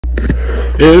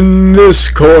In this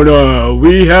corner,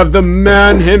 we have the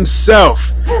man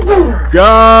himself,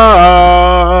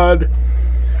 God.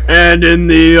 And in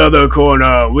the other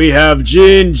corner, we have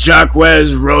Jean-Jacques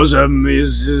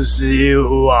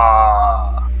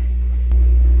Rosa-Mizziwa.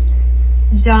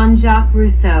 Jean-Jacques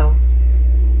Rousseau.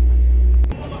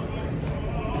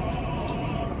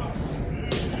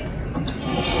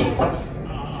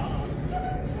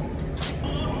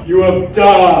 You have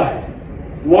died.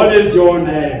 What is your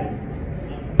name?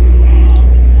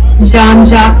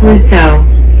 Jean-Jacques Rousseau.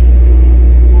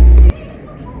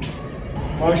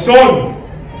 My son,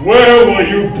 where were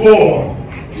you born?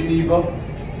 Geneva.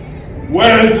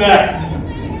 Where is that?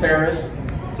 Paris.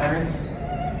 France.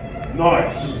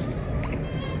 Nice.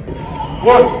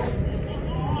 What?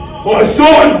 My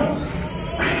son!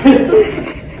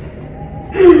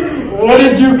 What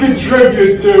did you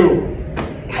contribute to?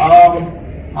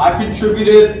 I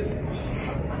contributed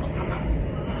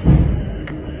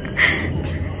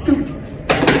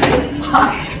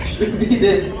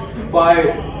by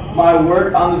my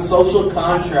work on the social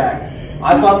contract.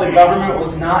 I thought the government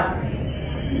was not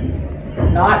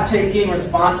taking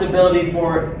responsibility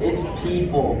for its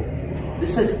people.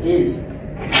 This says is.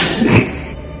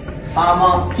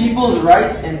 People's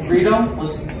rights and freedom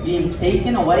was being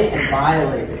taken away and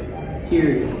violated.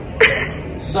 Period.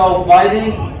 So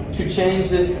fighting to change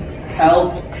this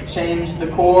helped change the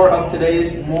core of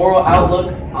today's moral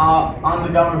outlook on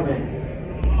the government.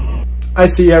 I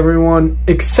see everyone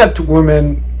except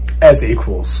women as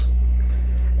equals.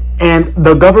 And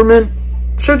the government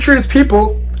should treat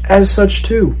people as such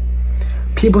too.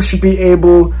 People should be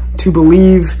able to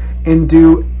believe and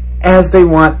do as they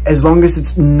want, as long as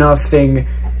it's nothing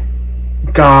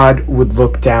God would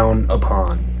look down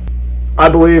upon. I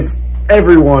believe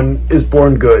everyone is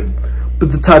born good,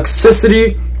 but the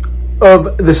toxicity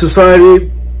of the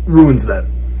society ruins them.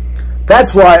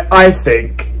 That's why I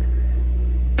think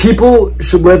people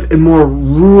should live in more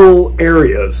rural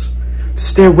areas to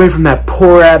stay away from that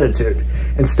poor attitude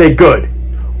and stay good.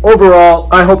 Overall,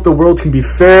 I hope the world can be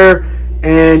fair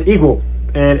and equal,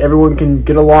 and everyone can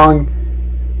get along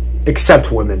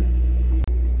except women.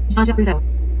 Jean-Jacques Rousseau.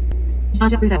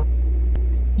 Jean-Jacques Rousseau.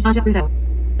 Jean-Jacques Rousseau.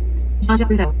 Jean-Jacques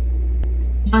Rousseau.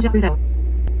 Jean-Jacques Rousseau.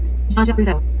 Jean-Jacques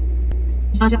Rousseau.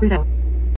 Jean-Jacques Rousseau.